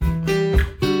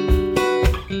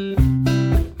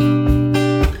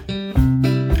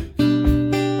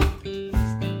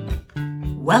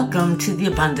Welcome to the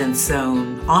Abundance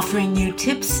Zone, offering you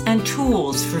tips and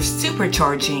tools for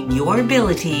supercharging your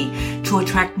ability to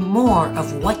attract more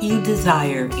of what you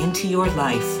desire into your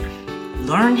life.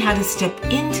 Learn how to step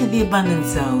into the Abundance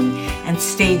Zone and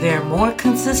stay there more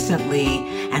consistently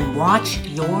and watch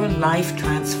your life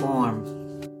transform.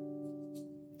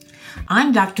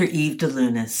 I'm Dr. Eve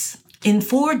DeLunas. In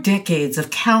 4 decades of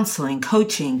counseling,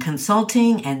 coaching,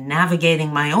 consulting, and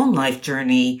navigating my own life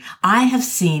journey, I have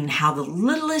seen how the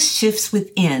littlest shifts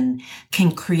within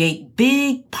can create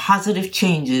big positive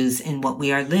changes in what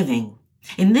we are living.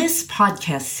 In this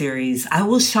podcast series, I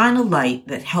will shine a light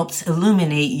that helps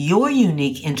illuminate your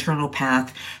unique internal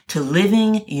path to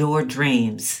living your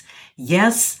dreams.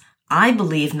 Yes, I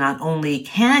believe not only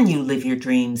can you live your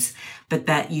dreams, but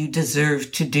that you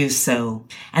deserve to do so.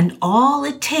 And all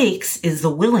it takes is the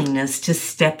willingness to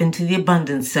step into the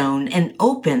abundance zone and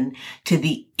open to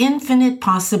the infinite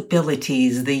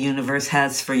possibilities the universe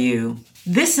has for you.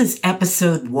 This is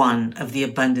episode 1 of the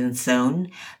Abundance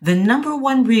Zone, the number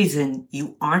 1 reason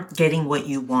you aren't getting what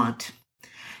you want.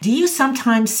 Do you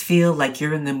sometimes feel like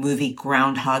you're in the movie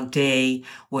Groundhog Day,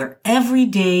 where every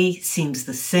day seems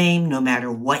the same no matter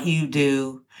what you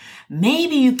do?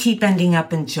 Maybe you keep ending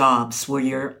up in jobs where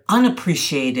you're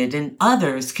unappreciated and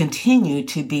others continue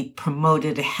to be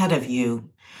promoted ahead of you.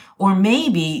 Or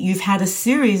maybe you've had a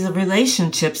series of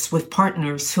relationships with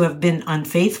partners who have been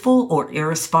unfaithful or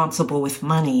irresponsible with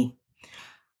money.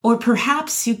 Or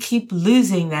perhaps you keep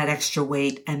losing that extra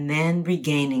weight and then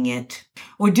regaining it.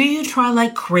 Or do you try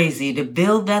like crazy to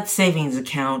build that savings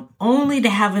account only to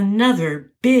have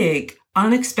another big,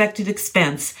 unexpected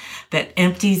expense that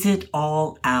empties it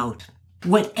all out?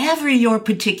 Whatever your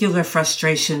particular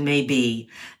frustration may be,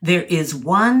 there is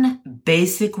one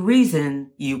basic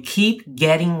reason you keep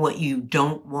getting what you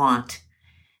don't want,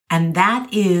 and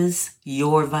that is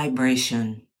your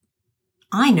vibration.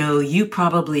 I know you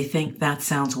probably think that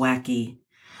sounds wacky,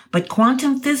 but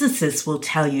quantum physicists will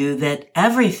tell you that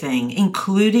everything,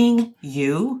 including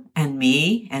you and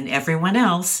me and everyone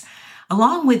else,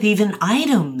 along with even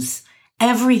items,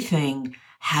 everything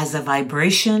has a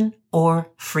vibration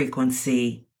or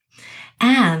frequency.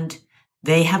 And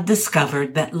they have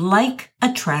discovered that like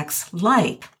attracts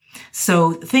like.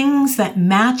 So things that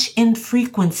match in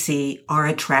frequency are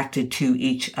attracted to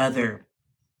each other.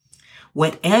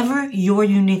 Whatever your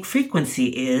unique frequency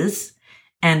is,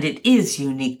 and it is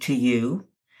unique to you,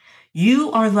 you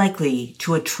are likely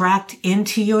to attract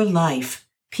into your life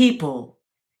people,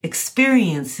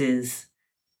 experiences,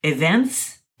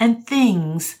 events, and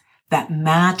things that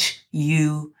match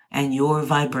you and your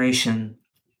vibration.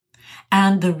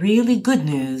 And the really good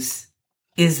news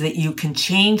is that you can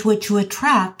change what you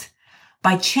attract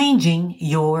by changing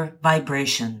your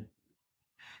vibration.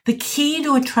 The key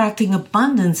to attracting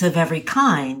abundance of every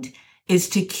kind is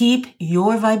to keep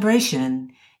your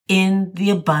vibration in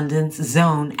the abundance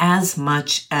zone as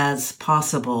much as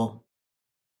possible.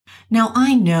 Now,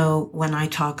 I know when I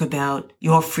talk about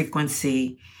your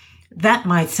frequency, that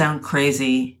might sound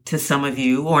crazy to some of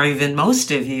you or even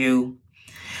most of you,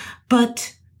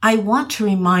 but I want to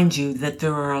remind you that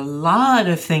there are a lot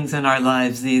of things in our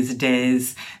lives these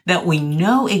days that we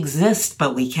know exist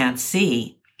but we can't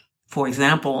see. For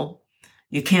example,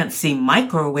 you can't see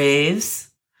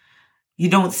microwaves. You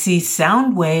don't see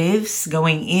sound waves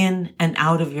going in and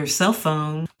out of your cell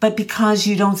phone, but because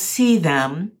you don't see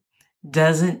them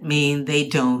doesn't mean they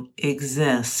don't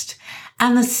exist.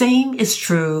 And the same is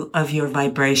true of your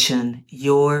vibration,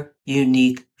 your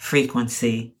unique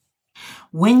frequency.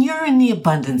 When you're in the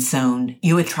abundance zone,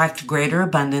 you attract greater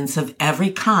abundance of every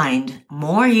kind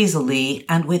more easily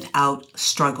and without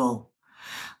struggle.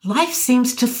 Life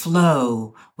seems to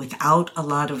flow without a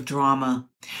lot of drama.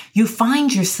 You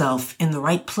find yourself in the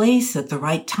right place at the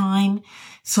right time,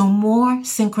 so more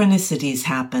synchronicities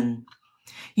happen.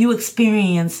 You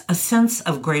experience a sense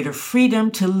of greater freedom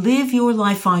to live your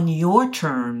life on your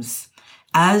terms,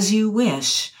 as you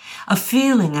wish, a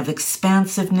feeling of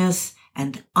expansiveness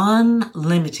and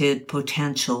unlimited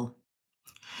potential.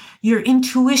 Your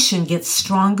intuition gets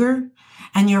stronger,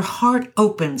 and your heart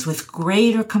opens with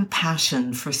greater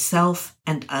compassion for self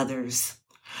and others.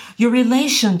 Your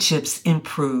relationships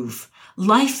improve,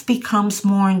 life becomes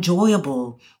more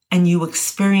enjoyable, and you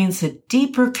experience a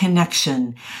deeper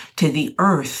connection to the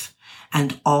earth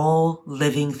and all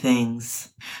living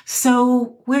things.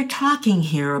 So we're talking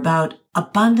here about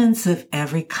abundance of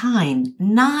every kind,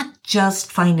 not just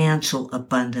financial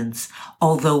abundance,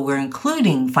 although we're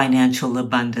including financial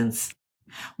abundance.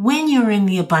 When you're in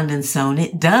the abundance zone,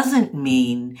 it doesn't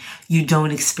mean you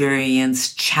don't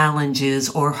experience challenges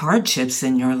or hardships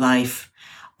in your life.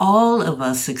 All of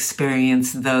us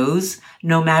experience those,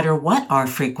 no matter what our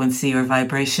frequency or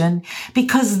vibration,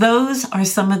 because those are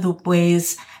some of the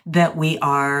ways that we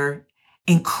are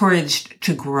encouraged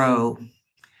to grow.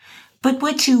 But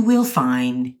what you will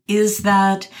find is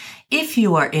that if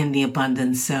you are in the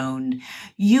abundance zone,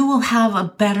 you will have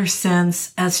a better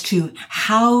sense as to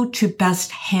how to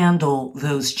best handle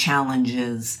those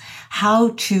challenges,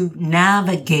 how to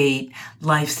navigate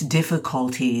life's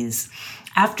difficulties.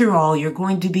 After all, you're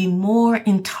going to be more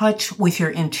in touch with your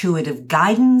intuitive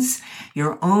guidance,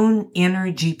 your own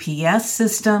inner GPS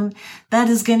system that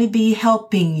is going to be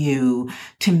helping you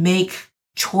to make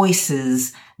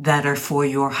choices that are for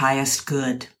your highest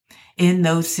good in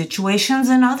those situations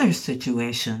and other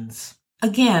situations.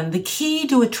 Again, the key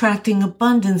to attracting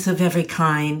abundance of every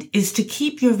kind is to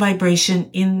keep your vibration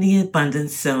in the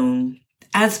abundance zone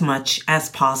as much as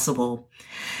possible.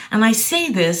 And I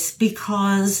say this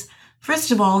because, first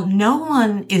of all, no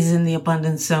one is in the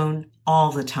abundance zone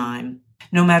all the time,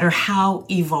 no matter how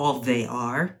evolved they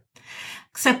are,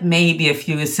 except maybe a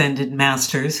few ascended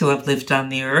masters who have lived on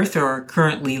the earth or are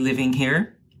currently living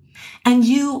here. And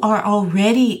you are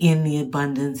already in the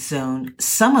abundance zone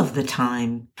some of the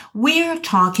time. We're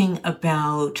talking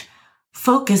about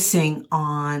focusing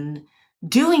on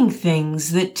doing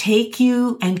things that take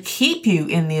you and keep you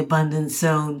in the abundance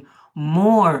zone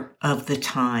more of the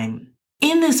time.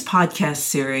 In this podcast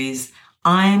series,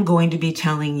 I'm going to be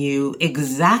telling you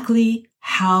exactly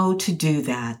how to do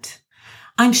that.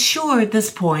 I'm sure at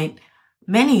this point,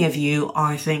 many of you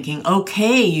are thinking,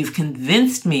 okay, you've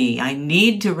convinced me. I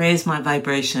need to raise my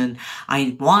vibration.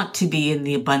 I want to be in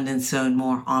the abundance zone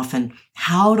more often.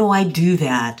 How do I do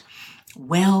that?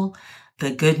 Well,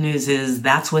 the good news is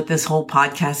that's what this whole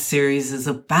podcast series is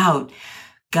about.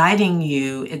 Guiding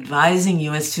you, advising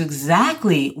you as to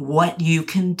exactly what you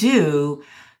can do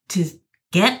to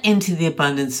get into the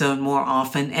abundance zone more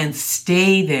often and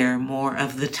stay there more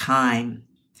of the time.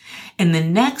 In the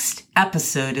next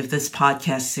episode of this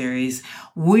podcast series,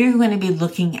 we're going to be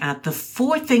looking at the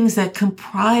 4 things that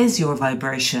comprise your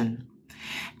vibration.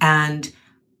 And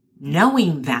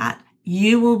knowing that,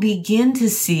 you will begin to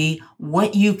see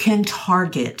what you can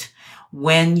target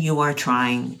when you are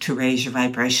trying to raise your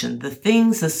vibration.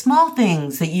 The small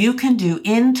things that you can do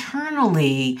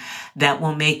internally that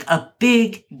will make a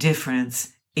big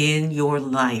difference in your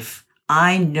life.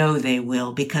 I know they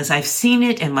will because I've seen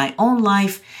it in my own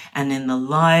life and in the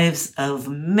lives of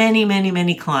many, many,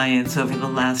 many clients over the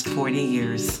last 40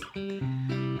 years.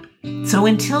 So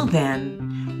until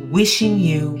then, wishing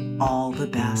you all the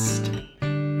best.